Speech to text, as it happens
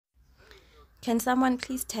Can someone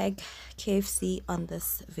please tag KFC on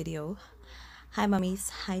this video? Hi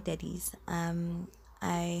mummies, hi daddies.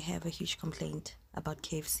 I have a huge complaint about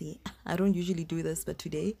KFC. I don't usually do this, but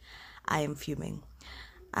today I am fuming.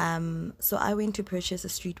 So I went to purchase a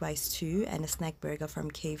Streetwise 2 and a snack burger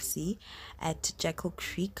from KFC at Jackal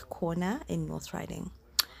Creek Corner in North Riding,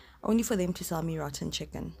 only for them to sell me rotten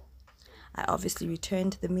chicken. I obviously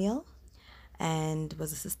returned the meal and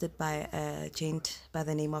was assisted by a gent by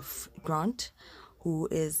the name of Grant, who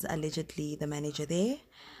is allegedly the manager there.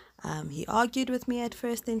 He argued with me at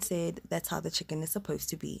first and said that's how the chicken is supposed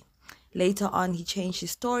to be. Later on, he changed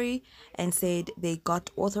his story and said they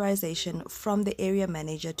got authorization from the area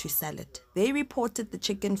manager to sell it. They reported the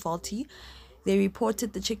chicken faulty. They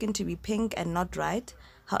reported the chicken to be pink and not right.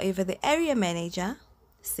 However, the area manager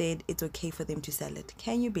said it's okay for them to sell it.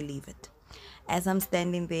 Can you believe it? As I'm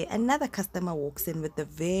standing there, another customer walks in with the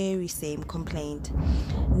very same complaint.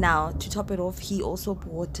 Now, to top it off, he also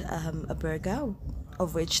bought a burger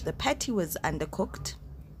of which the patty was undercooked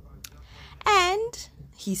and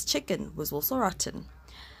his chicken was also rotten.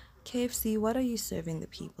 KFC, what are you serving the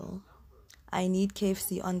people? I need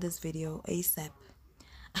KFC on this video ASAP.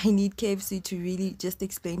 I need KFC to really just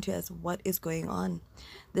explain to us what is going on.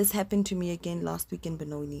 This happened to me again last week in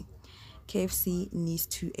Benoni. KFC needs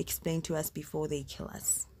to explain to us before they kill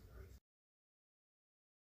us.